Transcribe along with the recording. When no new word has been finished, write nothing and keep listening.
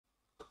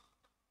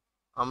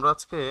আমরা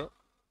আজকে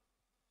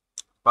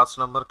 5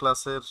 নম্বর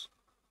ক্লাসের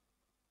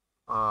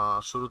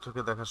শুরু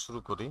থেকে দেখা শুরু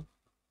করি।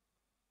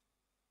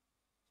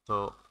 তো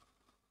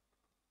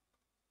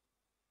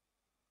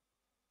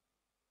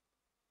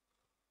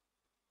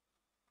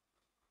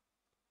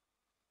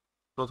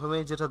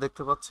প্রথমেই যেটা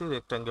দেখতে পাচ্ছি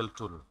রেক্ট্যাঙ্গেল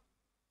টুল।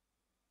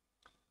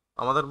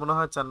 আমাদের মনে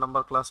হয় 4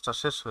 নম্বর ক্লাসটা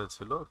শেষ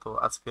হয়েছিল, তো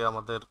আজকে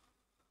আমাদের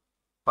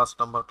 5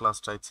 নম্বর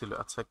ক্লাসটাই ছিল।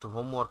 আচ্ছা, একটু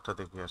হোমওয়ার্কটা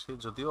দেখে আসি,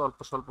 যদিও অল্প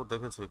স্বল্প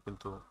দেখেছি,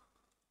 কিন্তু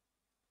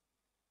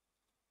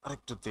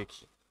আরেকটু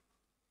দেখি।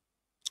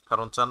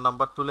 কারণ 4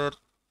 নম্বর টুলের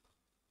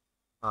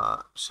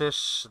শেষ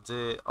যে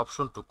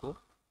অপশনটুকু,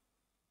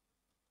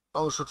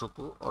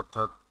 অংশটুকু,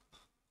 অর্থাৎ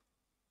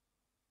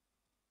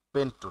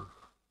পেন টুল,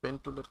 পেন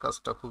টুলের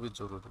কাজটা খুবই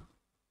জরুরি।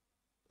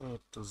 A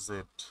to Z,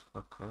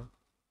 ওকে।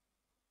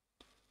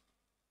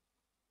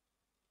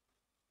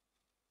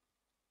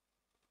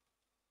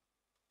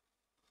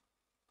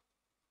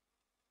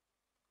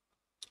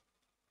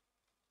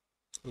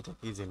 এটা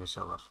কি জিনিস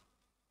আবার?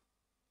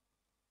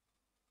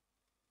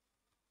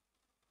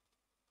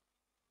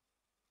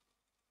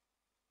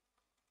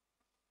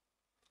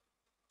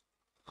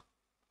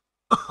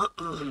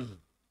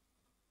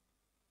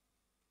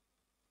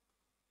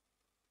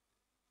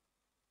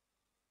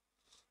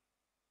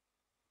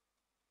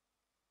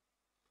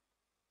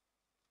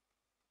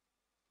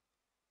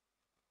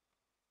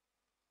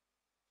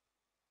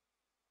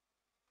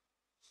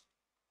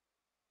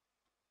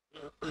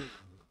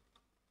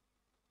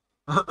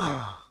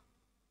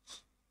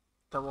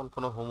 তেমন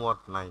কোনো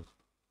হোমওয়ার্ক নাই।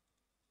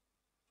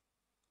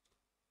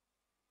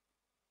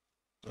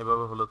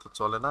 এভাবে হলে তো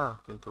চলে না,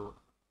 কিন্তু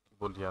কি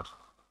বলি আর,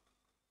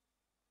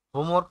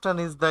 হোমওয়ার্কটা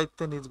নিজ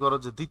দায়িত্বে নিজ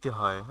গরজে দিতে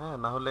হয়, হ্যাঁ,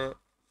 না হলে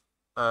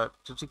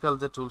ক্রিটিক্যাল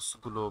যে টুলস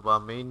গুলো বা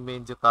মেইন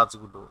মেইন যে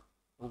কাজগুলো,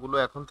 ওগুলো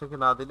এখন থেকে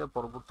না দিলে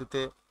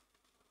পরবর্তীতে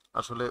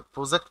আসলে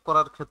প্রজেক্ট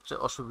করার ক্ষেত্রে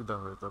অসুবিধা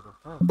হয়ে যাবে,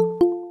 হ্যাঁ।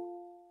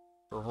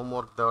 তো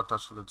হোমওয়ার্ক দেওয়াটা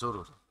আসলে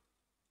জরুরি।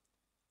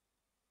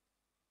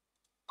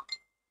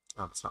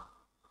 আচ্ছা,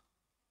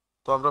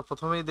 তো আমরা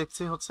প্রথমেই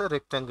দেখছি হচ্ছে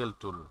রেক্ট্যাঙ্গেল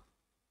টুল।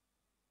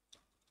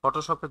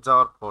 ফটোশপে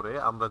যাওয়ার পরে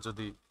আমরা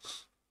যদি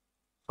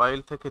ফাইল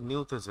থেকে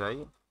নিউতে যাই,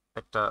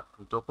 একটা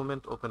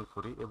ডকুমেন্ট ওপেন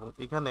করি, এবং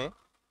এখানে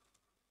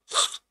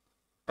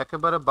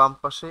একেবারে বাম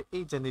পাশে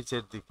এই যে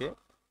নিচের দিকে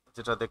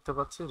যেটা দেখতে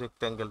পাচ্ছি,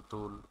 রেক্ট্যাঙ্গেল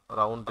টুল,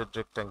 রাউন্ডেড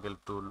রেক্ট্যাঙ্গেল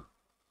টুল,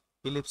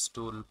 ইলিপস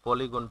টুল,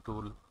 পলিগন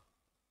টুল,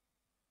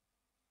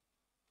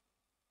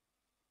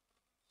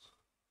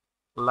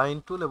 লাইন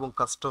টুল এবং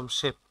কাস্টম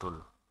শেপ টুল।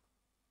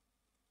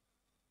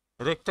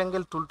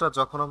 রেক্ট্যাঙ্গেল টুলটা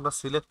যখন আমরা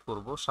সিলেক্ট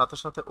করব, সাথে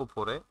সাথে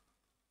উপরে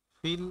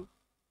ফিল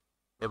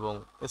এবং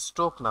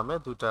স্ট্রোক নামে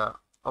দুইটা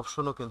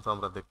অপশনও কিন্তু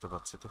আমরা দেখতে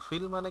পাচ্ছি। তো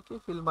ফিল মানে কি?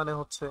 ফিল মানে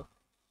হচ্ছে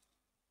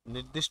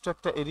নির্দিষ্ট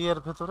একটা এরিয়ার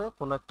ভেতরে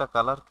কোনো একটা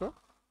কালারকে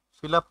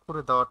ফিল আপ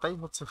করে দেওয়াটাই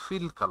হচ্ছে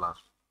ফিল কালার,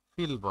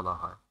 ফিল বলা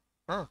হয়,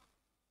 হ্যাঁ।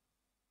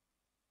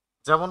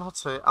 যেমন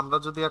হচ্ছে আমরা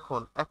যদি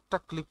এখন একটা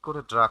ক্লিক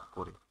করে ড্রাগ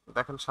করি,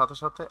 দেখেন সাথে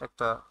সাথে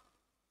একটা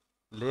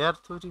লেয়ার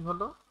তৈরি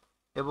হলো,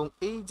 এবং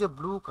এই যে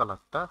ব্লু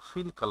কালারটা,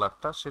 ফিল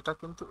কালারটা, সেটা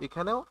কিন্তু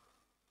এখানেও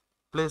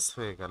প্লেস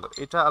হয়ে গেল।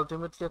 এটা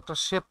আলটিমেটলি একটা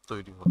শেপ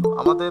তৈরি হলো।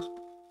 আমাদের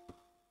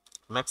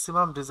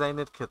ম্যাক্সিমাম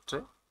ডিজাইনের ক্ষেত্রে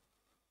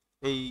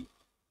এই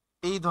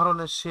এই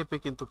ধরনের শেপে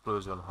কিন্তু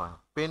প্রয়োজন হয়।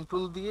 পেন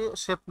টুল দিয়ে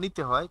শেপ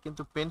নিতে হয়,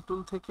 কিন্তু পেন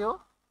টুল থেকেও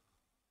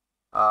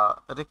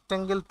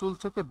রেক্ট্যাঙ্গেল টুল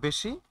থেকে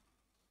বেশি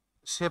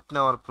শেপ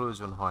নেওয়ার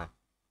প্রয়োজন হয়।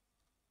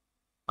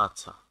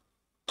 আচ্ছা,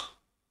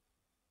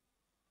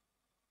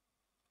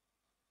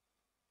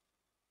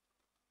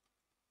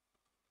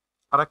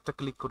 আরেকটা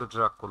ক্লিক করে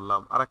ড্র্যাগ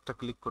করলাম, আরেকটা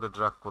ক্লিক করে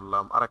ড্র্যাগ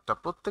করলাম, আরেকটা,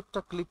 প্রত্যেকটা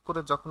ক্লিক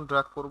করে যখন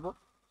ড্র্যাগ করব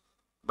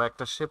বা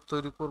একটা শেপ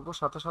তৈরি করব,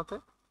 সাথে সাথে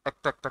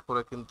একটা একটা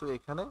করে কিন্তু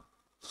এখানে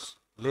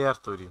লেয়ার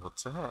তৈরি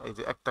হচ্ছে, হ্যাঁ, এই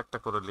যে একটা একটা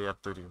করে লেয়ার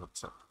তৈরি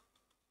হচ্ছে।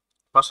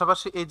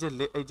 পাশাপাশি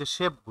এই যে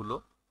শেপগুলো,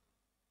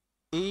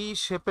 এই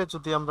শেপে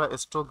যদি আমরা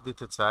স্ট্রোক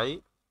দিতে চাই,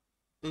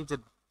 এই যে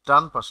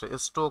ডান পাশে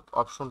স্ট্রোক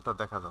অপশনটা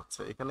দেখা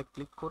যাচ্ছে, এখানে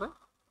ক্লিক করে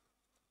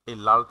এই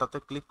লালটাতে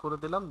ক্লিক করে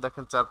দিলাম,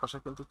 দেখেন চারপাশে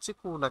কিন্তু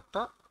চিকন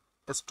একটা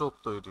স্ট্রোক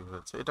তৈরি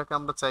হয়েছে। এটাকে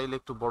আমরা চাইলে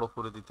একটু বড়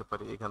করে দিতে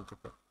পারি, এখান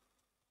থেকে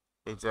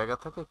এই জায়গা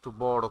থেকে একটু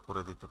বড়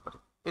করে দিতে পারি।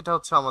 এটা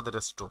হচ্ছে আমাদের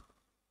স্ট্রোক।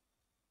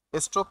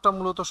 স্ট্রোকটা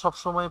মূলত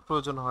সবসময়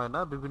প্রয়োজন হয় না,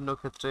 বিভিন্ন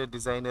ক্ষেত্রে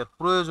ডিজাইনের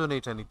প্রয়োজনে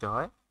এটা নিতে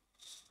হয়।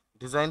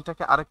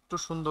 ডিজাইনটাকে আরেকটু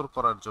সুন্দর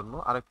করার জন্য,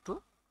 আরেকটু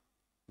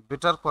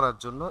বেটার করার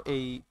জন্য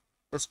এই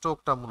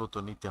স্ট্রোকটা মূলত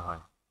নিতে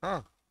হয়,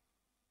 হ্যাঁ।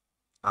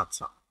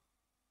 আচ্ছা,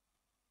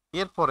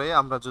 এরপরে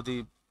আমরা যদি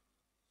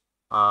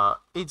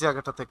এই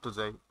জায়গাটাতে একটু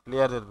যাই,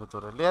 লেয়ারের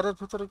ভেতরে। লেয়ারের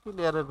ভেতরে কি?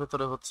 লেয়ারের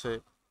ভেতরে হচ্ছে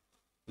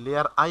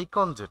লেয়ার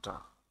আইকন, যেটা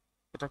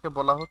এটাকে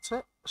বলা হচ্ছে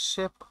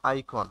শেপ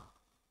আইকন,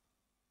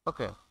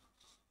 ওকে।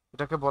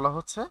 এটাকে বলা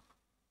হচ্ছে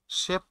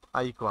শেপ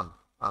আইকন।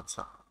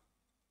 আচ্ছা,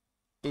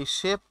 এই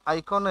শেপ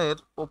আইকনের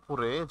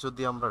উপরে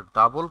যদি আমরা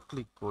ডাবল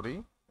ক্লিক করি,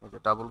 এই যে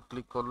ডাবল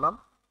ক্লিক করলাম,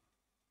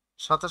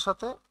 সাথে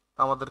সাথে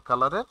আমাদের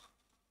কালারের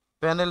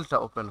প্যানেলটা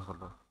ওপেন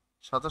হলো,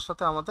 সাথে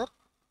সাথে আমাদের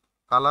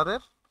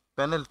কালারের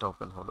প্যানেলটা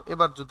ওপেন হলো।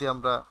 এবার যদি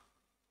আমরা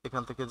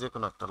এখান থেকে যে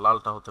কোনো একটা,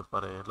 লালটা হতে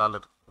পারে,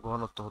 লালের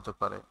ঘনত্ব হতে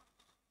পারে,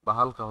 বা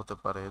হালকা হতে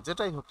পারে,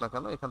 যেটাই হোক না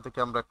কেন এখান থেকে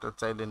আমরা একটা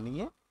চাইলে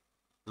নিয়ে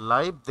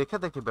লাইভ দেখে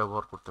দেখে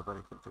ব্যবহার করতে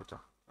পারি, কিন্তু এটা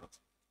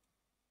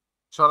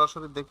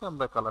সরাসরি দেখে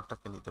আমরা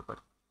কালারটাকে নিতে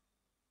পারি।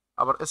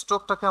 আবার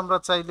স্ট্রোকটাকে আমরা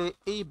চাইলে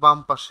এই বাম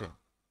পাশে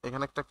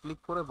এখানে একটা ক্লিক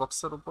করে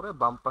বক্সের উপরে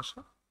বাম পাশে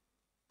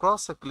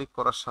ক্রসে ক্লিক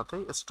করার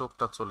সাথেই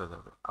স্ট্রোকটা চলে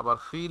যাবে। আবার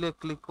ফিলে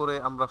ক্লিক করে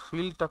আমরা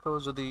ফিলটাকেও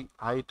যদি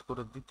হাইড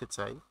করে দিতে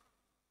চাই,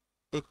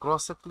 এই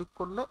ক্রসে ক্লিক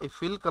করলে এই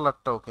ফিল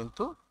কালারটাও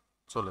কিন্তু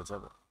চলে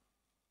যাবে।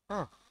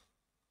 হ্যাঁ,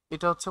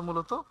 এটা হচ্ছে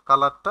মূলত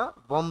কালারটা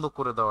বন্ধ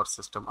করে দেওয়ার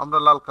সিস্টেম। আমরা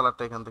লাল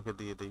কালারটা এখান থেকে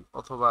দিয়ে দিই,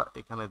 অথবা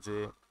এখানে যে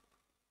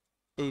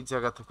এই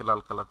জায়গা থেকে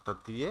লাল কালারটা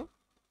দিয়ে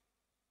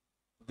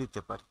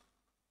দিতে পারি।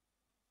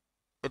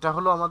 এটা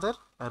হলো আমাদের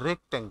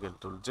রেক্ট্যাঙ্গেল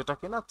টুল, যেটা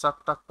কিনা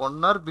 4টা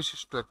কর্নার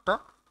বিশিষ্ট একটা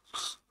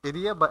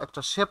এরিয়া বা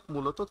একটা শেপ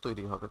মূলত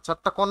তৈরি হবে।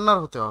 4টা কর্নার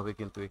হতে হবে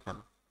কিন্তু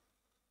এখানে।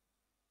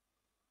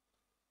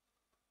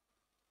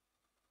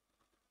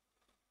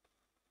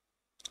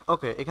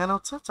 ওকে, এখানে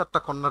হচ্ছে 4টা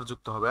কর্নার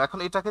যুক্ত হবে। এখন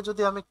এটাকে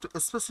যদি আমি একটু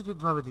স্পেসিফিক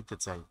ভাবে নিতে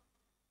চাই,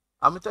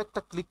 আমি তো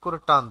একটা ক্লিক করে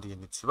টান দিয়ে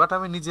নিচ্ছি, বাট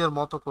আমি নিজের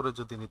মতো করে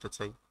যদি নিতে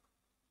চাই,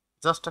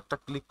 জাস্ট একটা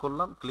ক্লিক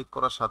করলাম, ক্লিক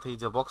করার সাথেই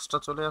যে বক্সটা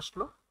চলে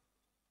আসলো,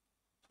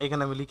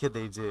 এখানে আমি লিখে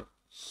দেই যে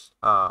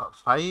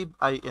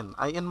 5IN,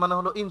 আইএন মানে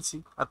হলো ইঞ্চি,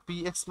 আর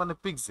পিএক্স মানে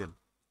পিক্সেল।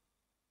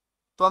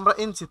 তো আমরা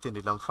ইঞ্চিতে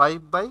নিলাম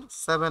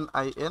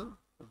 5/7IN,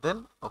 দেন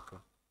ওকে,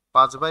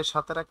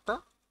 5/7-এর একটা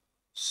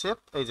শেপ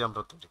এই যে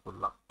আমরা তৈরি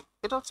করলাম।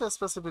 এটা হচ্ছে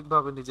স্পেসিফিক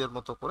ভাবে নিজের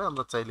মতো করে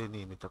আমরা চাইলে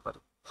নিয়ে নিতে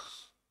পারি।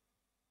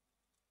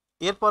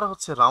 এরপরে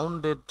হচ্ছে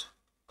রাউন্ডেড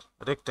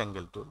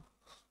রেক্ট্যাঙ্গেল টুল।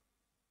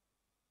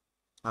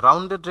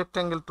 রাউন্ডেড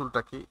রেক্ট্যাঙ্গেল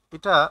টুলটা কি?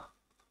 এটা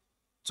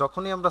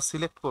যখনই আমরা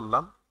সিলেক্ট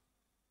করলাম,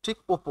 ঠিক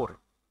ওপরে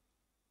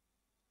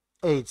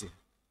এই যে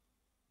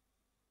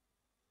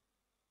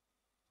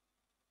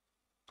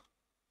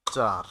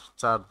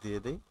 4 দিয়ে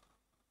দেই,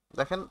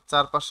 দেখেন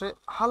চারপাশে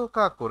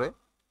হালকা করে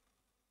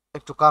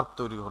একটু কার্ভ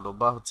তৈরি হলো,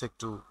 বা হচ্ছে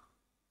একটু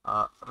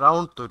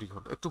রাউন্ড তৈরি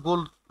হলো, একটু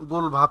গোল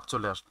গোল ভাব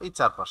চলে আসলো এই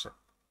চারপাশে।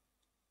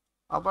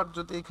 আবার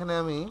যদি এখানে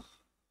আমি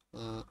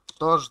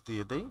 10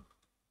 দিয়ে দেই,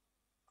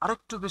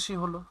 আরেকটু বেশি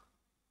হলো।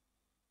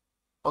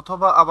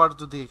 অথবা আবার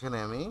যদি এখানে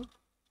আমি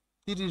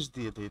 30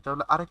 দিয়ে দিই,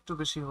 তাহলে আরেকটু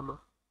বেশি হলো।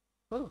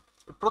 হুম,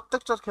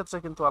 প্রত্যেকটার ক্ষেত্রে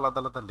কিন্তু আলাদা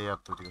আলাদা লেয়ার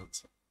তৈরি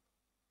হচ্ছে।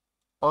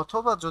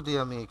 অথবা যদি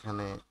আমি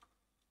এখানে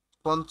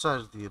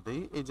 50 দিয়ে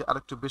দেই, এই যে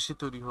আরেকটু বেশি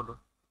তৈরি হলো।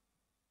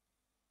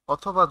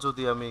 অথবা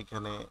যদি আমি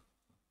এখানে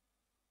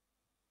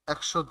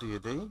 100 দিয়ে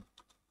দেই,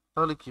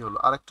 তাহলে কি হলো,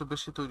 আরেকটু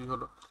বেশি তৈরি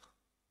হলো।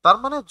 তার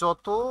মানে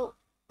যত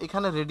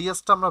এখানে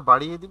রেডিয়াসটা আমরা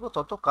বাড়িয়ে দিব,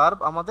 তত কার্ভ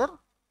আমাদের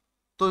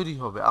তৈরি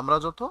হবে। আমরা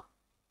যত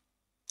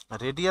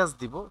রেডিয়াস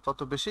দিব, তত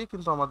বেশি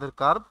কিন্তু আমাদের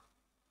কার্ভ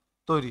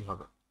তৈরি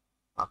হবে।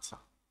 আচ্ছা,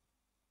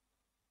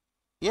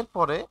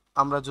 এরপরে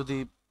আমরা যদি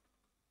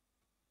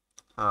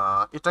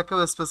এটাকেও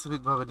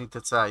স্পেসিফিক ভাবে নিতে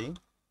চাই,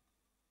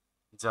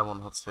 যেমন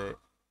হচ্ছে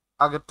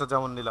আগেরটা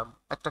যেমন নিলাম,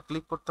 একটা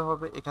ক্লিক করতে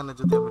হবে। এখানে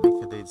যদি আমি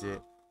লিখে দেই যে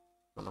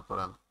মনে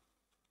করেন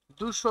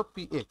 200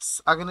 px,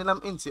 আগে নিলাম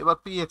ইঞ্চি, এবার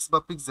পিএক্স বা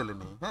পিক্সেলে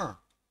নেই। হ্যাঁ,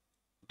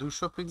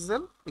 200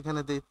 পিক্সেল,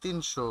 এখানে দেই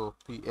 300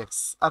 px,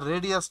 আর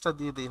রেডিয়াসটা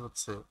দিয়ে দেই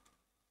হচ্ছে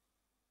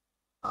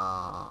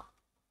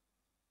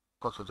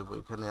কত দেবো,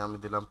 এখানে আমি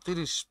দিলাম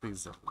 30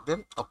 পিক্সেল,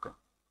 দেন ওকে,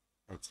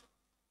 এই যে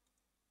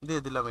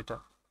দিয়ে দিলাম এটা।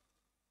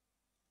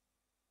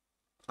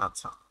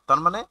 আচ্ছা, তার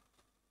মানে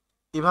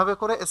এভাবে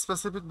করে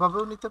স্পেসিফিক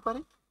ভাবেও নিতে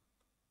পারি,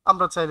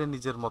 আমরা চাইলে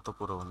নিজের মতো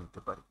করেও নিতে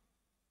পারি।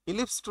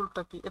 ইলিপস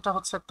টুলটা কি? এটা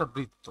হচ্ছে একটা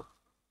বৃত্ত।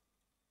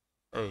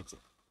 এই যে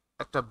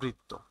একটা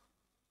বৃত্ত,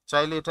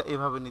 চাইলে এটা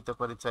এভাবে নিতে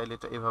পারি, চাইলে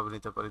এটা এভাবে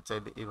নিতে পারি,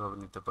 চাইলে এভাবে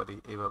নিতে পারি,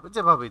 এইভাবে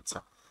যেভাবে ইচ্ছা।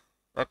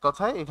 এক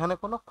কথায় এখানে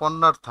কোনো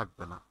কর্নার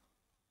থাকবে না,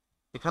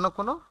 এখানে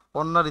কোনো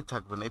কর্নারই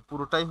থাকবে না, এই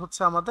পুরোটাই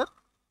হচ্ছে আমাদের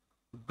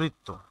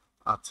বৃত্ত।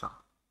 আচ্ছা,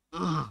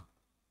 উম,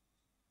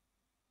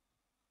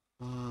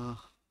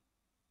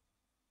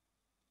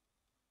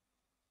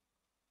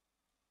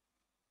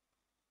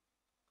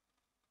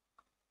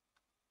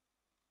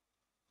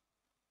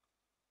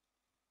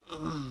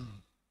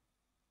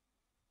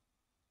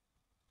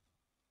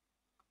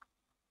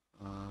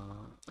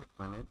 এক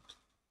মিনিট।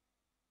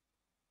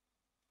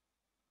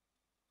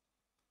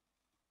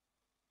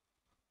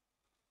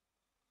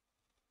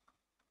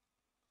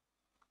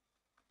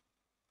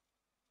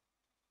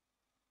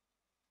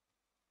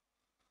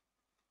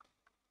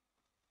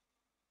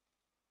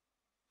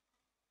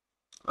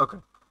 ওকে,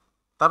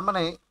 তার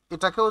মানে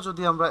এটাকেও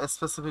যদি আমরা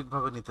স্পেসিফিক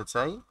ভাবে নিতে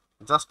চাই,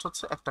 জাস্ট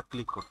হচ্ছে একটা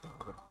ক্লিক করতে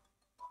হবে।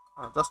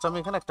 জাস্ট আমি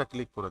এখানে একটা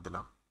ক্লিক করে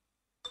দিলাম।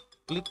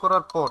 ক্লিক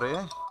করার পরে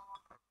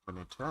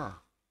মিনিট, হ্যাঁ,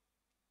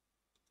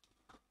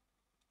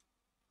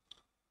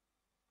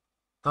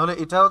 তাহলে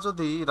এটাও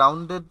যদি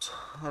রাউন্ডেড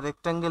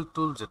রেক্ট্যাঙ্গেল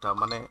টুল, যেটা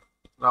মানে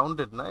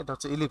রাউন্ডেড না, এটা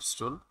হচ্ছে ইলিপস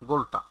টুল,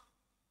 গোলটা,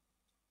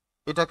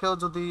 এটাকেও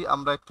যদি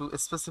আমরা একটু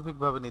স্পেসিফিক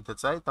ভাবে নিতে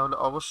চাই, তাহলে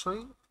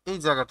অবশ্যই এই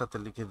জায়গাটাতে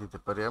লিখে দিতে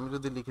পারি। আমি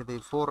যদি লিখে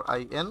দিই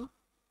 4IN,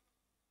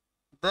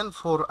 দেন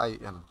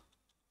 4IN,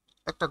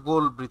 একটা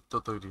গোল বৃত্ত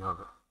তৈরি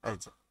হবে। এই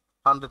যে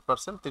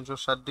 100%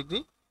 360 ডিগ্রি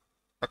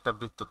একটা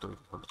বৃত্ত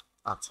তৈরি হলো।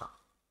 আচ্ছা,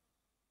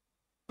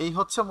 এই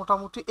হচ্ছে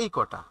মোটামুটি এই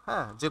কটা,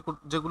 হ্যাঁ,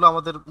 যেগুলো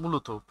আমাদের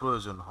মূলত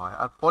প্রয়োজন হয়।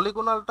 আর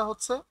পলিগোনালটা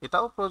হচ্ছে,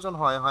 এটাও প্রয়োজন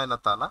হয়, হয় না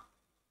তা না,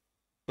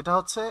 এটা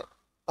হচ্ছে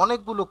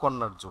অনেকগুলো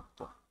কর্নার যুক্ত।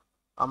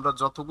 আমরা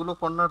যতগুলো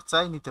কর্নার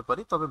চাই নিতে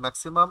পারি, তবে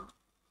ম্যাক্সিমাম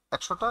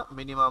 100টা,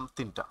 মিনিমাম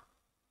 3টা,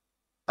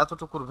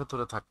 এতটুকুর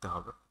ভেতরে থাকতে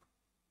হবে।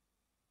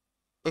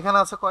 এখানে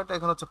আছে কয়টা?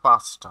 এখানে হচ্ছে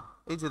 5টা।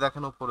 এই যে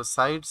দেখেন উপরে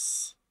সাইডস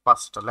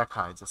 5টা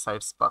লেখা, এই যে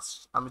সাইডস 5।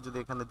 আমি যদি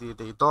এখানে দিয়ে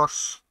দেই 10,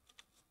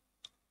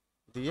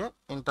 দিয়ে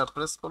এন্টার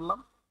প্রেস করলাম,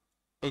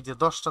 এই যে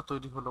 10টা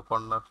তৈরি হলো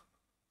কর্নার।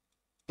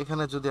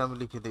 এখানে যদি আমি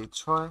লিখে দেই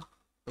 6,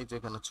 এই যে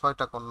এখানে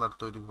 6টা কর্নার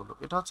তৈরি হলো।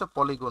 এটা হচ্ছে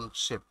পলিগন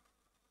শেপ।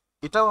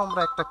 এটাও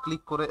আমরা একটা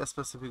ক্লিক করে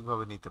স্পেসিফিক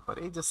ভাবে নিতে পারি।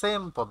 এই যে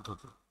সেম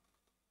পদ্ধতি,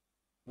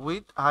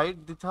 উইডথ হাইট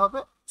দিতে হবে,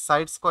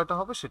 সাইডস কয়টা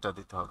হবে সেটা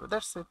দিতে হবে,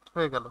 দ্যাটস ইট,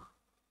 হয়ে গেল।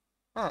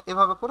 হ্যাঁ,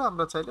 এভাবে করে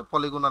আমরা চাইলে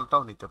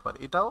পলিগোনালটাও নিতে পারি।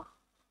 এটাও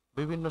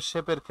বিভিন্ন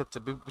শেপের ক্ষেত্রে,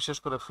 বিশেষ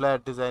করে ফ্ল্যাট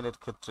ডিজাইনের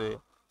ক্ষেত্রে,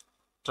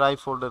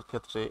 ট্রাইফোল্ডের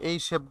ক্ষেত্রে এই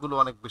শেপগুলো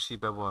অনেক বেশি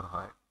ব্যবহার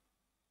হয়।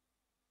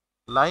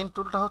 লাইন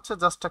টুলটা হচ্ছে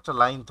জাস্ট একটা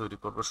লাইন তৈরি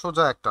করবে,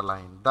 সোজা একটা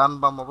লাইন, ডান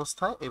বাম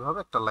অবস্থায় এইভাবে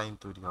একটা লাইন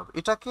তৈরি হবে।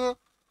 এটাকে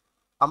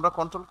আমরা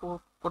কন্ট্রোল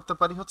করতে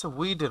পারি হচ্ছে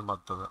উইডের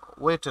মাধ্যমে,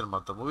 ওয়েটের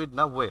মাধ্যমে। উইড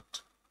না, ওয়েট।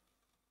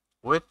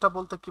 ওয়েটটা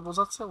বলতে কি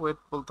বোঝাচ্ছে? ওয়েট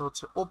বলতে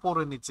হচ্ছে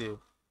ওপরে নিচে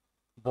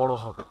বড়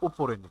হবে,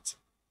 উপরে নিচে।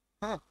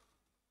 হ্যাঁ,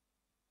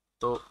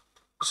 তো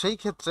সেই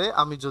ক্ষেত্রে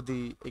আমি যদি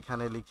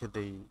এখানে লিখে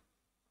দেই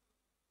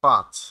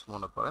 5,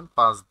 মনে করেন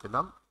 5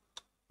 দিলাম,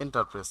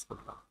 এন্টার প্রেস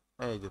করলাম,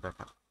 এই যে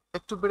দেখেন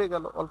একটু বেড়ে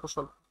গেল অল্প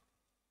স্বল্প।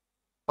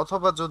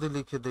 অথবা যদি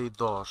লিখে দেই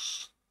 10,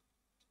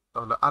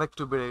 তাহলে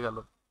আরেকটু বেড়ে গেল।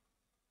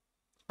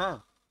 হ্যাঁ,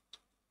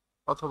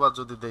 অথবা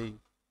যদি দেই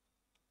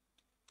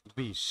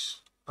 20,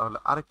 তাহলে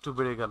আরেকটু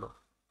বেড়ে গেল।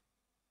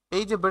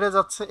 এই যে বেড়ে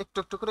যাচ্ছে একটু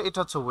একটু করে, এটা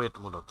হচ্ছে ওয়েট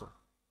মূলত।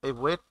 এই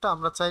ওয়েটটা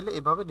আমরা চাইলে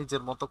এভাবে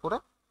নিজের মতো করে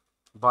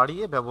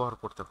বাড়িয়ে ব্যবহার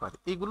করতে পারি।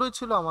 এইগুলোই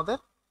ছিল আমাদের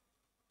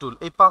টুল।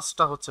 এই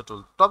 5টা হচ্ছে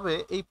টুল। তবে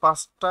এই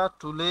 5টা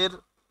টুলের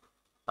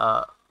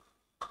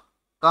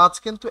কাজ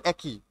কিন্তু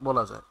একই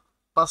বলা যায়।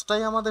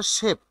 5টাই আমাদের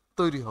শেপ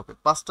তৈরি হবে,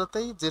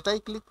 5টাতেই যেটাই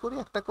ক্লিক করি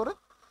একটা করে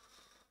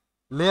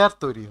লেয়ার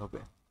তৈরি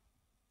হবে।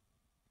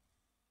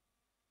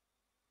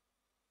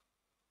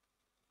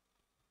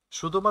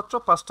 শুধুমাত্র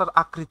 5টার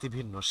আকৃতি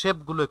ভিন্ন,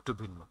 শেপগুলো একটু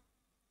ভিন্ন।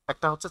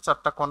 একটা হচ্ছে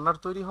 4টা কর্নার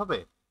তৈরি হবে,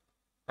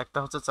 একটা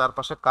হচ্ছে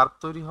চারপাশে কার্ভ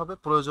তৈরি হবে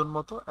প্রয়োজন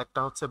মতো, একটা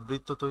হচ্ছে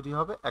বৃত্ত তৈরি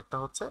হবে, একটা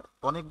হচ্ছে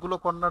অনেকগুলো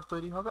কর্নার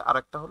তৈরি হবে, আর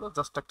একটা হলো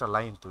জাস্ট একটা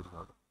লাইন তৈরি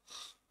হবে।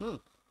 হুম,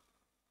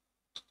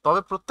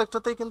 তবে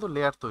প্রত্যেকটাতেই কিন্তু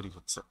লেয়ার তৈরি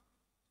হচ্ছে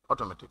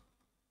অটোমেটিক।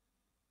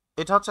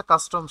 এটা হচ্ছে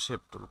কাস্টম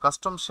শেপ টুল।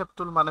 কাস্টম শেপ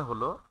টুল মানে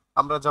হলো,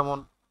 আমরা যেমন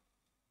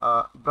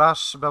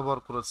ব্রাশ ব্যবহার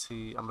করেছি,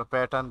 আমরা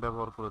প্যাটার্ন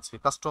ব্যবহার করেছি,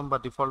 কাস্টম বা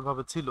ডিফল্ট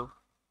ভাবে ছিল,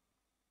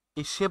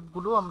 এই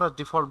শেপগুলো আমরা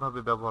ডিফল্ট ভাবে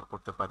ব্যবহার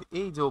করতে পারি।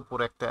 এই যে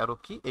উপরে একটা অ্যারো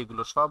কি,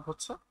 এগুলো সব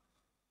হচ্ছে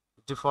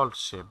ডিফল্ট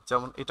শেপ।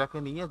 যেমন এটাকে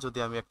নিয়ে যদি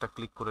আমি একটা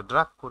ক্লিক করে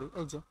ড্র্যাগ করি,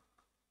 এই যে,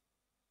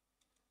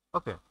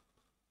 ওকে,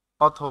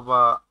 অথবা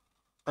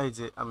এই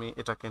যে আমি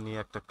এটাকে নিয়ে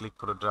একটা ক্লিক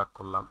করে ড্র্যাগ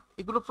করলাম,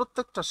 এগুলো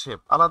প্রত্যেকটা শেপ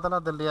আলাদা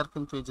আলাদা লেয়ার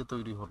কিন্তু এই যে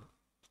তৈরি হলো।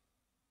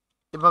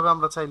 এভাবে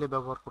আমরা চাইলে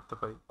ব্যবহার করতে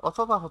পারি।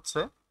 অথবা হচ্ছে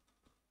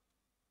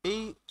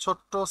এই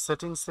ছোট্ট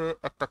সেটিংসে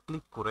একটা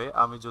ক্লিক করে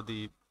আমি যদি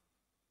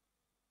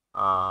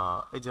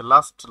এই যে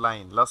লাস্ট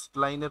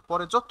লাইনের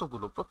পরে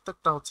যতগুলো,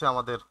 প্রত্যেকটা হচ্ছে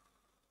আমাদের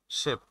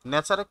শেপ,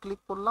 নেচারে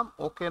ক্লিক করলাম,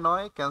 ওকে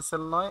নয়,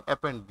 ক্যান্সেল নয়,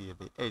 অ্যাপেন্ড দিয়ে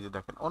দিই, এই যে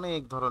দেখেন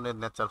অনেক ধরনের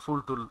নেচার, ফুল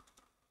টুল,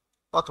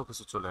 কত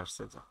কিছু চলে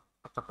আসছে। যা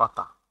একটা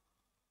পাতা,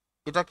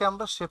 এটাকে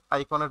আমরা শেপ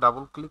আইকনে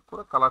ডাবল ক্লিক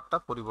করে কালারটা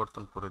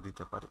পরিবর্তন করে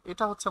দিতে পারি।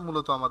 এটা হচ্ছে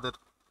মূলত আমাদের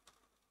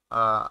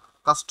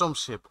কাস্টম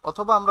শেপ।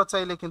 অথবা আমরা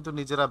চাইলে কিন্তু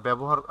নিজেরা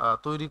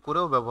তৈরি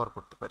করেও ব্যবহার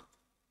করতে পারি।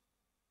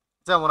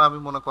 যেমন আমি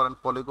মনে করেন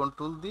পলিগন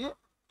টুল দিয়ে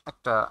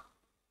একটা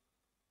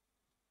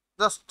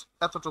জাস্ট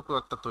এতটুকু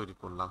একটা তৈরি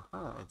করলাম।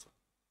 হ্যাঁ, এই যে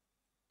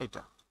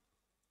এটা,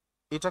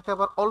 এটাকে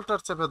আবার অল্টার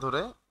চেপে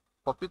ধরে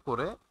কপি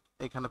করে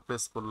এখানে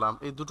প্রেস করলাম,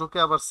 এই দুটোকে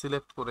আবার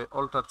সিলেক্ট করে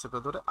অল্টার চেপে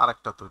ধরে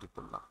আরেকটা তৈরি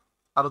করলাম,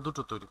 আরো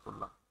দুটো তৈরি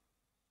করলাম।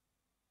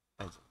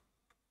 এই যে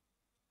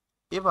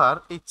এবার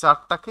এই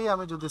চারটাকেই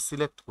আমি যদি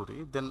সিলেক্ট করি,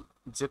 দেন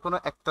যে কোনো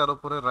একটার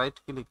উপরে রাইট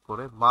ক্লিক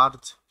করে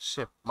মার্জ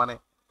শেপ, মানে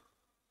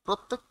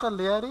প্রত্যেকটা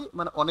লেয়ারই,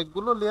 মানে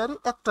অনেকগুলো লেয়ারই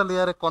একটা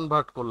লেয়ারে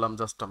কনভার্ট করলাম।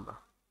 জাস্ট আমরা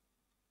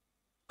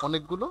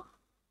অনেকগুলো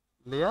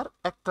লেয়ার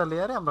একটা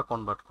লেয়ারে আমরা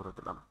কনভার্ট করে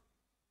দিলাম।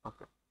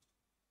 ওকে,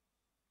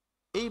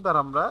 এইবার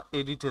আমরা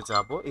এডিটে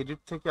যাব।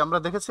 এডিট থেকে আমরা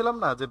দেখেছিলাম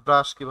না যে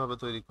ব্রাশ কিভাবে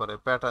তৈরি করে,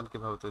 প্যাটার্ন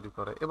কিভাবে তৈরি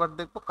করে, এবার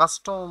দেখবো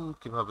কাস্টম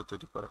কিভাবে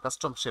তৈরি করে,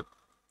 কাস্টম শেপ।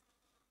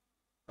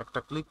 একটা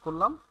ক্লিক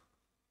করলাম,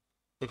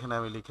 এখানে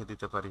আমি লিখে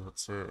দিতে পারি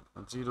হচ্ছে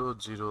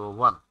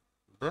 001,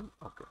 দেন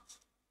ওকে,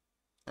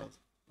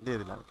 দিয়ে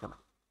দিলাম এখানে।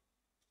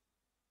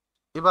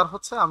 এবার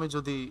হচ্ছে আমি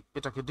যদি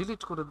এটাকে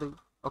ডিলিট করে দিই,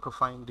 ওকে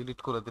ফাইন, ডিলিট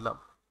করে দিলাম।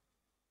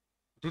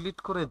 ডিলিট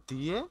করে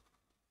দিয়ে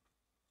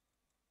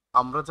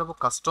আমরা যাব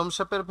কাস্টম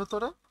শেপের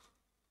ভেতরে,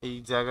 এই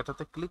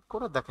জায়গাটাতে ক্লিক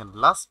করে দেখেন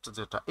লাস্ট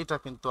যেটা, এটা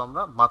কিন্তু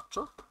আমরা মাত্র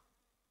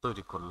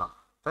তৈরি করলাম,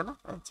 তাই না?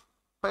 এই যে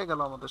হয়ে গেল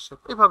আমাদের শেপ।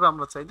 এইভাবে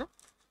আমরা চাইলে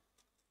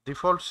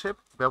ডিফল্ট শেপ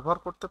ব্যবহার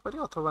করতে পারি,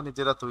 অথবা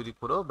নিজেরা তৈরি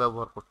করেও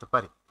ব্যবহার করতে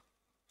পারি।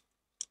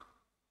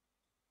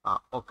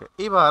 ওকে,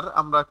 এবার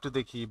আমরা একটু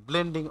দেখি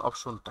ব্লেন্ডিং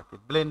অপশনটাকে।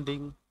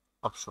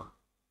 অপশন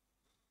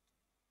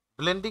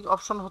ব্লেন্ডিং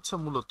অপশন হচ্ছে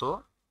মূলত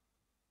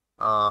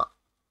আহ,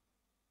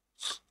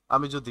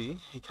 আমি যদি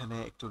এখানে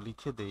একটু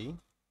লিখে দেই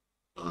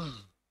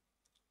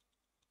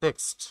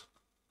টেক্সট,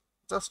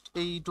 জাস্ট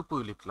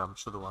এইটুকুই লিখলাম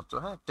শুধুমাত্র,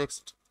 হ্যাঁ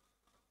টেক্সট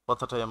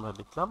কথাটাই আমরা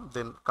লিখলাম,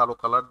 দেন কালো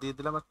কালার দিয়ে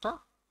দিলাম একটা,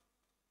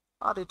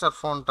 আর এটার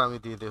ফন্ট আমি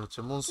দিয়ে দিই হচ্ছে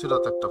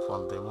মুন্সিরাত, একটা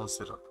ফন্ট দিই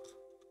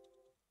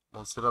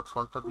মুন্সিরাত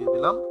ফন্টটা দিয়ে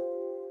দিলাম,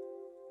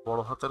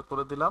 বড় হাতের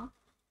করে দিলাম,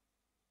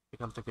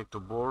 এখান থেকে একটু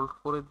বোল্ড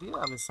করে দিয়ে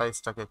আমি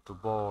সাইজটাকে একটু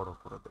বড়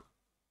করে দিই।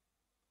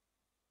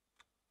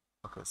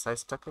 ওকে,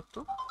 সাইজটাকে একটু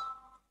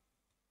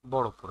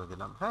বড় করে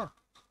দিলাম, হ্যাঁ।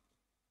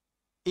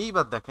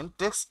 এইবার দেখেন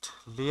টেক্সট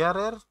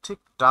লেয়ারের ঠিক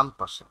ডান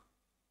পাশে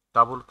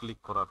ডাবল ক্লিক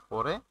করার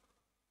পরে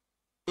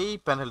এই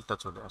প্যানেলটা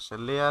চলে আসে,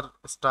 লেয়ার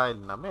স্টাইল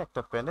নামে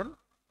একটা প্যানেল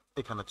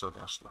এখানে চলে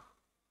আসলো।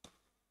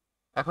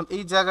 এখন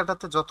এই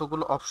জায়গাটাতে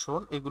যতগুলো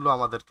অপশন এগুলো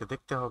আমাদেরকে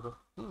দেখতে হবে।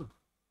 হুম,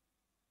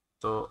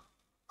 তো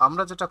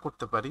আমরা যেটা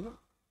করতে পারি,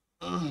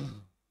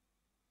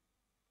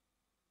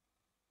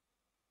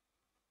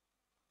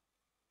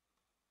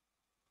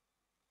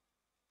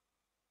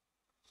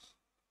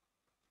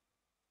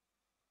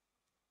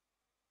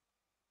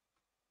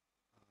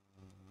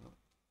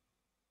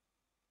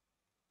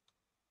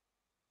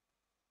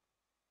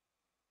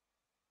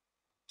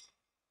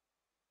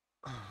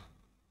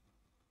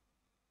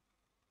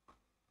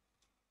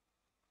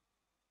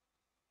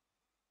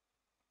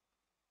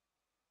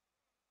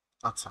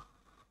 আচ্ছা,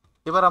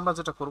 এবার আমরা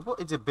যেটা করব,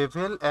 এই যে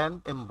বেভেল অ্যান্ড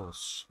এমবোস,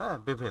 হ্যাঁ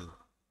বেভেল,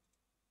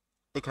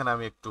 এখানে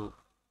আমি একটু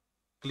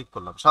ক্লিক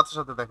করলাম, সাথে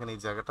সাথে দেখেন এই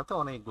জায়গাটাতে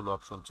অনেকগুলো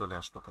অপশন চলে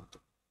আসলো কিন্তু।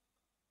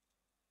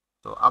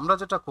 তো আমরা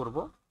যেটা করব,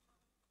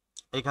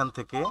 এখান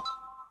থেকে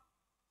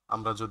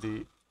আমরা যদি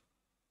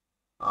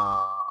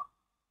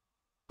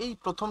এই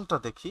প্রথমটা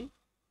দেখি,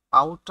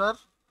 আউটার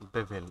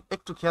বেভেল,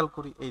 একটু খেয়াল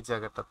করি এই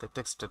জায়গাটাতে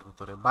টেক্সটের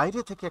ভিতরে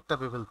বাইরে থেকে একটা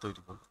বেভেল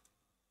তৈরি হলো,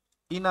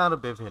 ইনার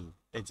বেভেল,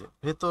 এই যে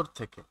ভেতর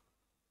থেকে,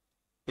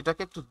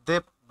 এটাকে একটু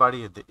ডেপথ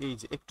বাড়িয়ে দেয়, এই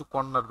যে একটু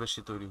কর্নার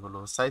বেশি তৈরি হলো,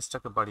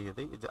 সাইজটাকে বাড়িয়ে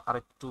দেই, এই যে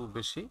আরেকটু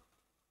বেশি,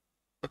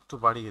 একটু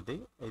বাড়িয়ে দেই,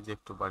 এই যে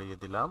একটু বাড়িয়ে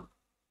দিলাম।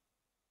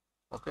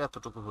 ওকে,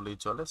 এতটুকু হলেই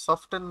চলে,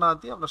 সফটেন না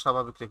দিয়ে আমরা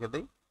স্বাভাবিক রেখে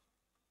দেই।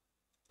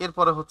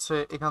 এরপরে হচ্ছে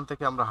এখান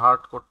থেকে আমরা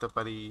হার্ড করতে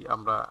পারি,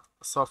 আমরা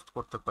সফট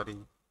করতে পারি,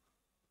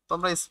 তো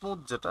আমরা স্মুথ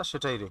যেটা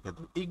সেটাই রেখে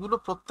দিই। এইগুলো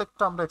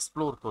প্রত্যেকটা আমরা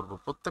এক্সপ্লোর করব,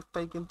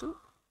 প্রত্যেকটাই কিন্তু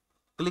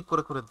ক্লিক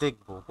করে করে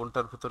দেখবো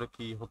কোনটার ভিতরে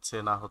কি হচ্ছে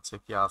না হচ্ছে,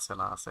 কি আছে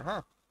না আছে,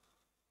 হ্যাঁ।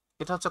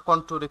 এটা হচ্ছে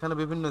কন্ট্যুর, এখানে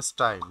বিভিন্ন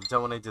স্টাইল,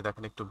 যেমন এই যে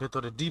দেখেন একটু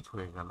ভেতরে ডিপ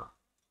হয়ে গেল,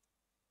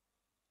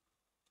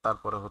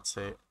 তারপরে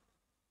হচ্ছে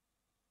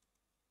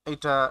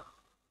এইটা,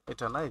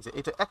 এটা না, এই যে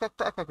এটা এক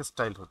একটা এক এক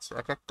স্টাইল হচ্ছে,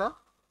 এক একটা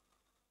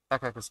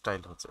এক এক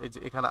স্টাইল হচ্ছে, এই যে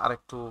এখানে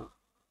আরেকটু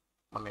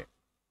মানে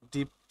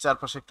ডিপ,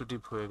 চারপাশে একটু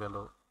ডিপ হয়ে গেল,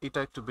 এটা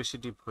একটু বেশি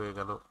ডিপ হয়ে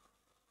গেল,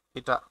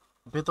 এটা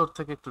ভেতর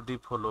থেকে একটু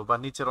ডিপ হলো, বা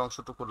নিচের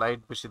অংশটুকু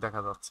লাইট বেশি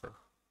দেখা যাচ্ছে,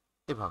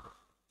 এভাবে।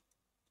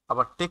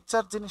 আবার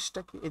টেকচার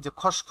জিনিসটা কি, এই যে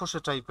খসখসে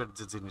টাইপের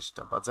যে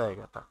জিনিসটা বা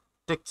জায়গাটা,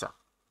 টেকচার,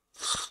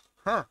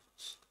 হ্যাঁ,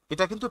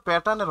 এটা কিন্তু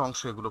প্যাটার্নের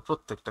অংশ, এগুলো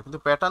প্রত্যেকটা কিন্তু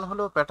প্যাটার্ন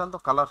হলেও প্যাটার্ন তো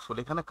কালারফুল,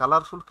 এখানে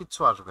কালারফুল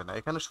কিচ্ছু আসবে না,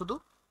 এখানে শুধু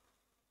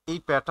এই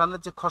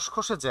প্যাটার্নের যে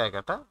খসখসে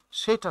জায়গাটা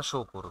সেটা শো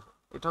করবে,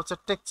 এটা হচ্ছে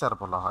টেকচার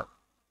বলা হয়।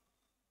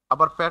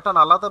 আবার প্যাটার্ন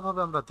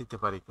আলাদাভাবে আমরা দিতে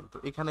পারি কিন্তু,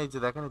 এখানে এই যে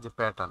দেখেন এই যে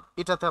প্যাটার্ন,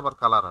 এটাতে আবার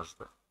কালার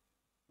আসবে,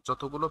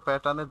 যতগুলো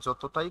প্যাটার্নের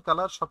যতটাই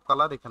কালার, সব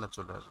কালার এখানে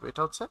চলে আসবে,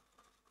 এটা হচ্ছে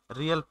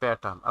রিয়েল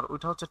প্যাটার্ন, আর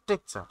ওইটা হচ্ছে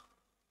টেকচার,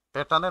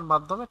 প্যাটার্নের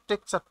মাধ্যমে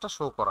টেকচারটা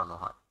শো করানো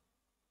হয়।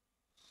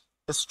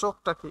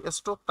 স্ট্রোকটা কি,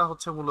 স্ট্রোকটা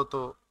হচ্ছে মূলত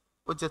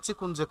ওই যে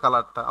চিকুন যে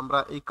কালারটা, আমরা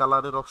এই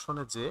কালারের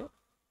অপশনে যে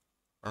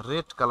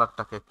রেড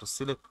কালারটাকে একটু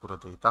সিলেক্ট করে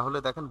দিই, তাহলে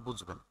দেখেন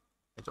বুঝবেন,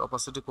 এই যে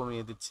অপাসিটি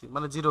কমিয়ে দিচ্ছি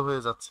মানে জিরো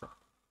হয়ে যাচ্ছে।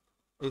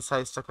 এই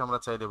সাইজটাকে আমরা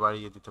চাইলে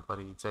বাড়িয়ে দিতে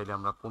পারি, চাইলে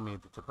আমরা কমিয়ে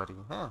দিতে পারি,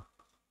 হ্যাঁ।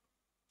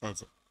 এই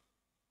যে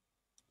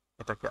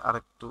এটাকে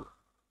আরেকটু,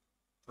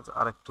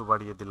 আরেকটু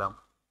বাড়িয়ে দিলাম,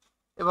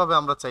 এভাবে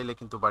আমরা চাইলে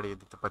কিন্তু বাড়িয়ে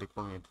দিতে পারি,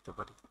 কমিয়ে দিতে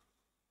পারি।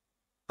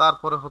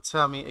 তারপরে হচ্ছে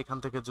আমি এখান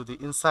থেকে যদি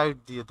ইনসাইড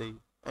দিয়ে দেই,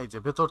 এই যে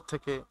ভেতর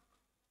থেকে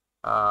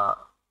আহ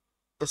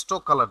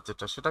স্ট্রোক কালার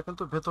যেটা, সেটা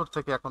কিন্তু ভেতর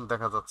থেকে এখন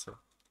দেখা যাচ্ছে।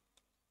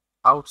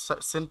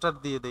 আউটসাইড সেন্টার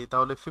দিয়ে দেই,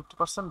 তাহলে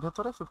 50%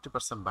 ভেতরে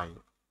 50%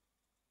 বাইরে,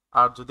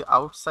 আর যদি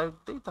আউটসাইড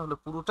দেই তাহলে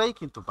পুরোটাই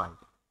কিন্তু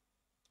বাইরে,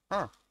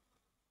 হ্যাঁ।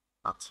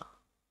 আচ্ছা,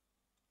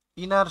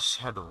 ইনার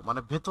শ্যাডো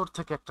মানে ভেতর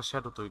থেকে একটা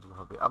শ্যাডো তৈরি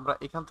হবে, আমরা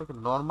এখান থেকে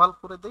নর্মাল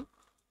করে দেই,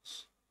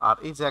 আর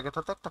এই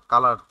জায়গাটাতে একটা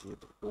কালার দিয়ে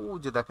দিই, ও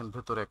যে দেখেন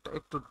ভেতরে একটা,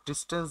 একটু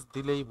ডিস্টেন্স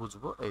দিলেই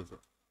বুঝবো, এই যে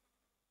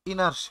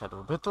ইনার শ্যাডো,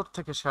 ভেতর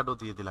থেকে শ্যাডো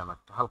দিয়ে দিলাম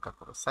একটা হালকা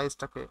করে,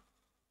 সাইজটাকে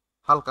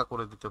হালকা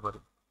করে দিতে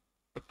পারি,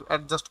 একটু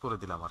অ্যাডজাস্ট করে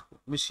দিলাম আর কি,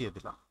 মিশিয়ে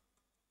দিলাম।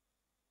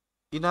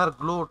 ইনার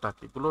গ্লোটা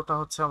কি, গ্লোটা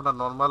হচ্ছে আমরা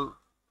নর্মাল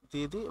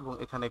দিয়ে দিই এবং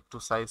এখানে একটু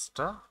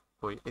সাইজটা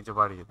ওই এই যে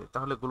বাড়িয়ে দিই,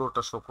 তাহলে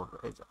গ্লোটা শো করবে,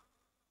 এই যে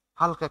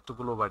হালকা একটু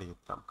গ্লো বাড়িয়ে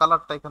দিলাম,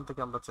 কালারটা এখান থেকে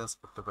আমরা চেঞ্জ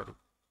করতে পারি।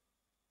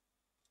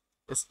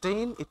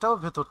 স্টেইন এটাও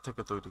ভেতর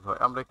থেকে তৈরি হয়,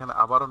 আমরা এখানে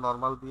আবারও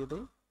নর্মাল দিয়ে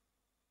দিই,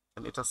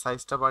 এটা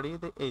সাইজটা বাড়িয়ে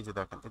দিই, এই যে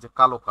দেখেন এই যে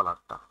কালো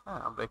কালারটা,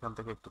 হ্যাঁ আমরা এখান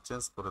থেকে একটু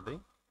চেঞ্জ করে দিই,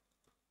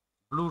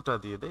 ব্লুটা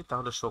দিয়ে দেই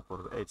তাহলে শো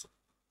করবে। এই যে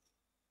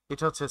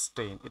এটা হচ্ছে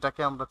স্টেইন,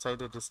 এটাকে আমরা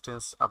চাইলে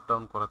ডিস্টেন্স আপ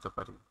ডাউন করাতে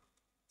পারি,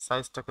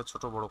 সাইজটাকে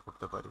ছোট বড়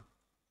করতে পারি।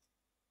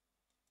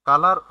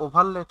 কালার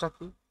ওভারলেটা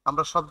কি,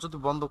 আমরা সব যদি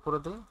বন্ধ করে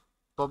দেই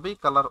তবেই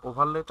কালার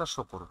ওভারলেটা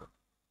শো করবে।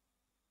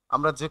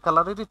 আমরা যে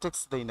কালারেরই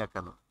টেক্সট দেই না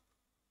কেন,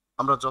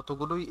 আমরা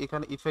যতগুলোই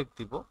এখানে ইফেক্ট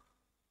দিব,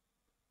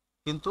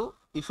 কিন্তু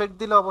ইফেক্ট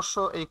দিলে অবশ্য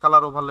এই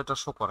কালার ওভারলেটা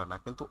শো করে না,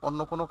 কিন্তু অন্য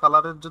কোনো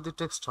কালারের যদি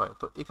টেক্সট হয়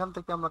তো এখান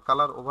থেকে আমরা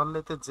কালার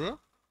ওভারলেতে যে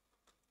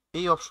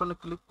এই অপশনে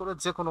ক্লিক করে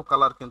যে কোনো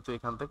কালার কিন্তু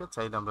এখান থেকে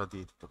চাইলে আমরা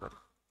দিয়ে দিতে পারি,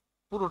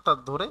 পুরোটা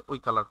ধরে ওই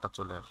কালারটা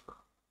চলে আসবে।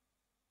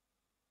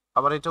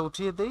 আবার এটা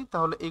উঠিয়ে দেই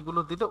তাহলে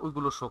এইগুলো দিলে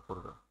ওইগুলো শো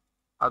করবে।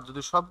 আর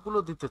যদি সবগুলো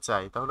দিতে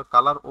চাই তাহলে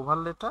কালার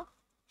ওভারলেটা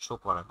শো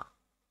করে না,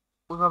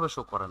 ওইভাবে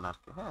শো করে না আর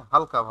কি। হ্যাঁ,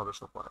 হালকা ভাবে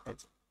শো করে, এই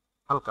যে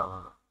হালকা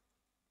ভাবে।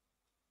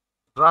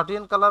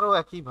 গ্রাডিয়েন্ট কালারও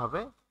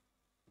একইভাবে,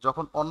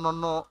 যখন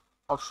অন্যান্য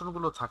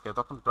অপশনগুলো থাকে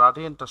তখন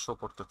গ্রাডিয়েন্টটা শো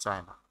করতে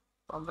চায় না,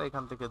 তো আমরা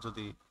এখান থেকে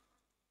যদি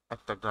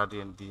একটা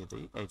গ্রাডিয়েন্ট দিয়ে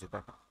দিই, এই যে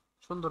দেখেন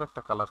সুন্দর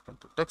একটা কালার,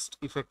 কিন্তু টেক্সট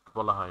ইফেক্ট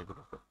বলা হয়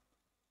এগুলোকে।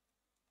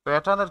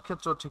 প্যাটার্নের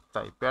ক্ষেত্রেও ঠিক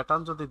তাই,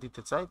 প্যাটার্ন যদি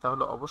দিতে চাই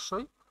তাহলে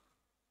অবশ্যই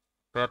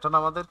প্যাটার্ন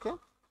আমাদেরকে,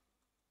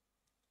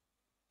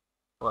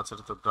 ও আচ্ছা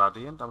এটা তো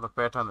গ্রাডিয়েন্ট, আমরা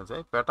প্যাটার্নে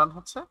যাই। প্যাটার্ন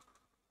হচ্ছে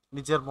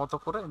নিজের মতো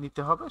করে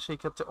নিতে হবে, সেই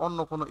ক্ষেত্রে অন্য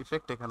কোনো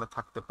ইফেক্ট এখানে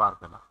থাকতে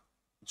পারবে না,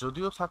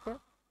 যদিও থাকে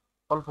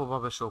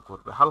অল্পভাবে শো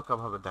করবে,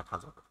 হালকাভাবে দেখা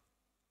যাবে।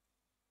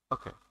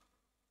 ওকে,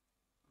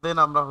 দেন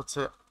আমরা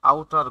হচ্ছে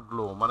আউটার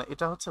গ্লো, মানে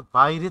এটা হচ্ছে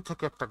বাইরে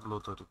থেকে একটা গ্লো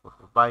তৈরি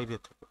করবো, বাইরে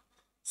থেকে।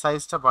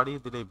 সাইজটা বাড়িয়ে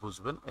দিলেই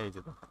বুঝবেন, এই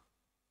যে দেখেন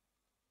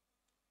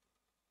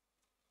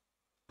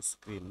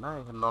স্ক্রিন না,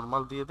 এখানে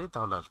নর্মাল দিয়ে দিই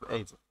তাহলে আসবে।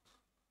 এই যে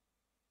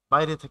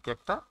বাইরে থেকে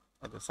একটা,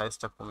 এই যে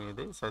সাইজটা কমিয়ে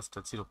দিই, সাইজটা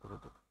 0 করে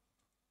দিই।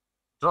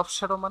 ড্রপ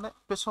শ্যাডো মানে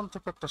পেছন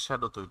থেকে একটা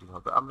শ্যাডো তৈরি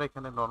হবে, আমরা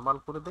এখানে নর্মাল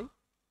করে দেই,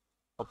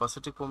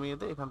 অপাসিটি কমিয়ে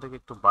দেই, এখান থেকে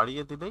একটু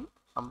বাড়িয়ে দিলেই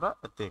আমরা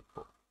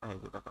দেখবো। এই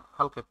যে দেখেন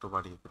হালকা একটু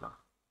বাড়িয়ে দিলাম।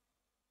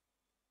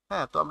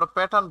 হ্যাঁ, তো আমরা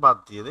প্যাটার্ন বাদ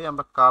দিয়ে দেই,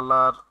 আমরা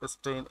কালার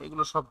স্টেইন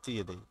এগুলো সব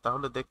দিয়ে দেই,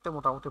 তাহলে দেখতে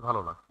মোটামুটি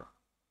ভালো লাগবে।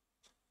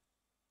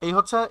 এই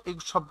হচ্ছে এই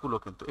সবগুলো,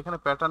 কিন্তু এখানে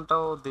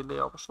প্যাটার্নটাও দিলে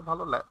অবশ্য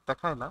ভালো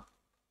দেখায় না,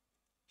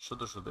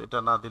 শুধু শুধু এটা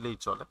না দিলেই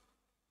চলে।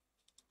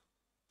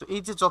 তো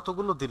এই যে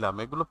যতগুলো দিলাম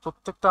এগুলো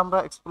প্রত্যেকটা আমরা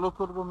এক্সপ্লোর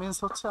করব, মিন্স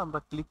হচ্ছে আমরা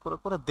ক্লিক করে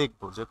করে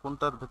দেখবো যে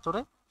কোনটার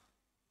ভেতরে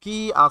কি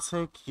আছে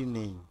কি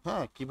নেই।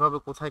 হ্যাঁ, কিভাবে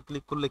কোথায়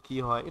ক্লিক করলে কি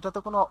হয়, এটাতে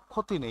কোনো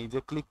ক্ষতি নেই যে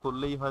ক্লিক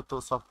করলেই হয়তো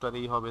সফটওয়্যার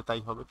এই হবে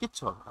তাই হবে,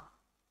 কিচ্ছু হবে না।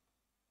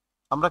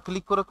 আমরা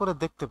ক্লিক করে করে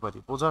দেখতে পারি,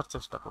 বোঝার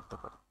চেষ্টা করতে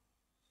পারি।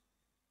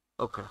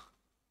 ওকে,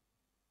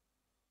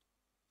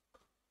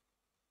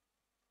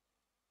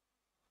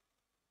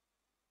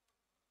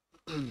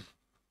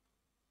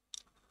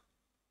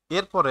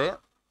 এরপরে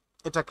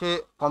এটাকে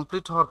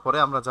কমপ্লিট হওয়ার পরে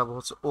আমরা যাব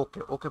হচ্ছে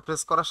ওকে। ওকে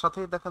প্রেস করার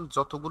সাথেই দেখেন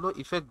যতগুলো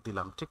ইফেক্ট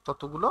দিলাম ঠিক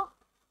ততগুলো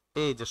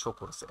এই যে শো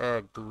করছে,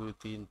 1 2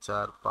 3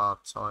 4 5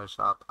 6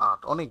 7 8,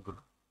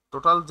 অনেকগুলো।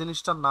 টোটাল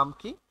জিনিসটার নাম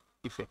কি,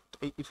 ইফেক্ট।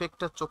 এই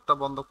ইফেক্টের চোখটা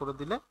বন্ধ করে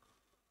দিলে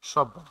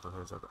সব বন্ধ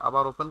হয়ে যাবে,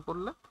 আবার ওপেন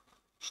করলে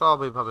সব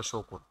এইভাবে শো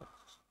করবে।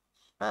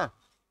 হ্যাঁ,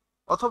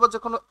 অথবা যে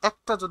কোনো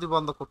একটা যদি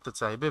বন্ধ করতে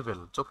চাই, বেভেল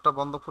চোখটা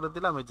বন্ধ করে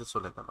দিলাম, এই যে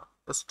চলে গেল।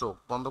 স্ট্রোক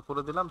বন্ধ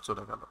করে দিলাম,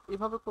 চলে গেল।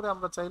 এইভাবে করে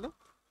আমরা চাইলে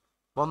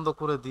বন্ধ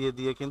করে দিয়ে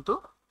দিয়ে কিন্তু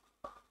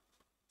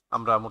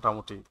আমরা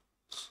মোটামুটি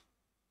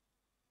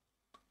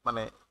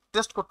মানে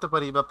টেস্ট করতে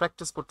পারি বা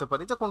প্র্যাকটিস করতে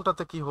পারি যে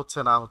কোনটাতে কি হচ্ছে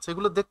না হচ্ছে,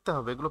 এগুলো দেখতে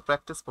হবে, এগুলো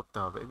প্র্যাকটিস করতে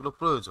হবে, এগুলো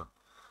প্রয়োজন।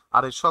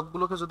 আর এই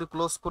সবগুলোকে যদি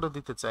ক্লোজ করে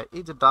দিতে চাই,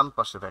 এই যে ডান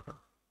পাশে দেখেন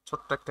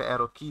ছোট্ট একটা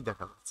অ্যারো কি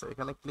দেখা যাচ্ছে,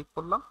 এখানে ক্লিক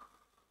করলাম,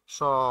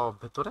 সব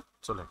ভেতরে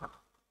চলে গেল।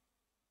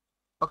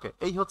 ওকে,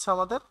 এই হচ্ছে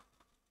আমাদের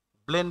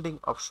ব্লেন্ডিং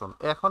অপশন।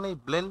 এখন এই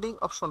ব্লেন্ডিং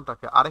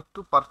অপশনটাকে আরেকটু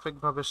পারফেক্ট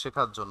ভাবে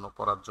শেখার জন্য,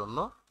 করার জন্য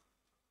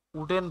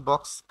wooden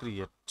box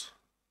create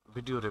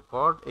video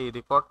record, এই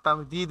রেকর্ডটা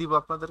আমি দিয়ে দিব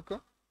আপনাদেরকে।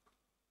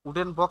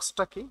 উডেন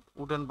বক্সটা কি,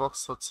 উডেন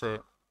বক্স হচ্ছে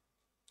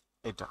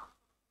এটা,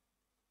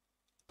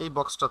 এই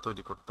বক্সটা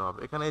তৈরি করতে হবে।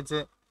 এখানে এই যে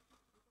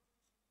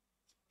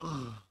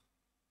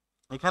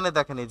এখানে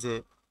দেখেন এই যে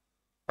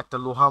একটা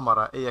লোহা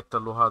মারা, এই একটা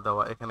লোহা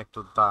দেওয়া, এখানে একটু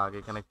দাগ,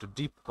 এখানে একটু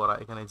ডিপ করা,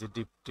 এখানে এই যে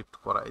ডিপ ডিপ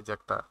করা, এই যে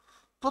একটা,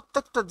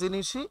 প্রত্যেকটা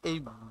জিনিসই এই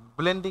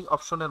ব্লেন্ডিং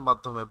অপশনের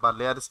মাধ্যমে বা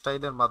লেয়ার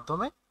স্টাইলের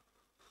মাধ্যমে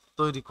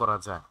তৈরি করা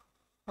যায়।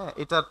 হ্যাঁ,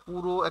 এটার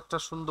পুরো একটা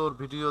সুন্দর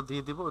ভিডিও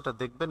দিয়ে দিব, এটা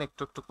দেখবেন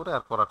একটু একটু করে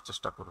আর করার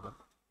চেষ্টা করবেন।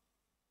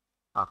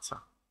 আচ্ছা,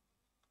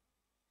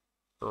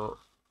 তো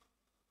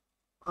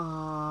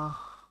আহ,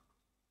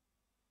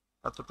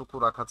 এতটুকু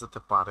রাখা যেতে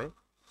পারে,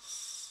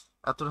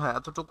 হ্যাঁ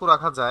এতটুকু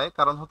রাখা যায়,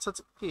 কারণ হচ্ছে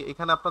যে কি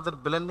এখানে আপনাদের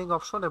ব্লেন্ডিং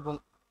অপশন এবং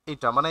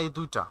এইটা মানে এই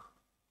দুইটা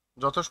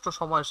যথেষ্ট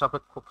সময়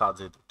সাপেক্ষ কাজ,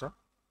 এই দুইটা।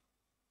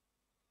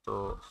 তো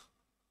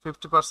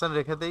 50%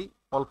 রেখে দেই,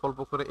 অল্প অল্প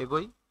করে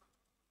এগোই।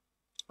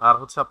 আর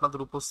হচ্ছে আপনাদের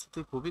উপস্থিতি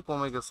খুবই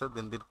কমে গেছে,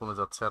 দিন দিন কমে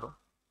যাচ্ছে আরো।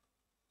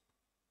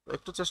 তো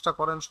একটু চেষ্টা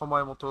করেন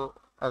সময় মতো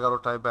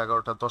 11টায় বা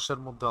 11টা 10-এর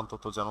মধ্যে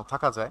অন্তত যেন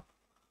থাকা যায়।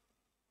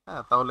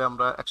 হ্যাঁ, তাহলে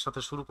আমরা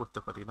একসাথে শুরু করতে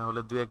পারি, না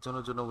হলে দুই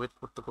একজনের জন্য ওয়েট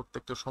করতে করতে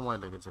একটু সময়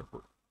লেগে যায়,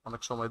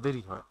 অনেক সময়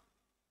দেরি হয়।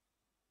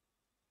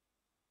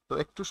 তো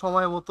একটু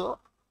সময় মতো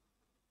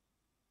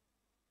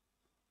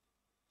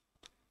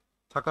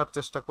থাকার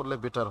চেষ্টা করলে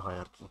বেটার হয়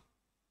আর কি।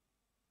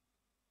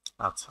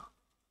 আচ্ছা।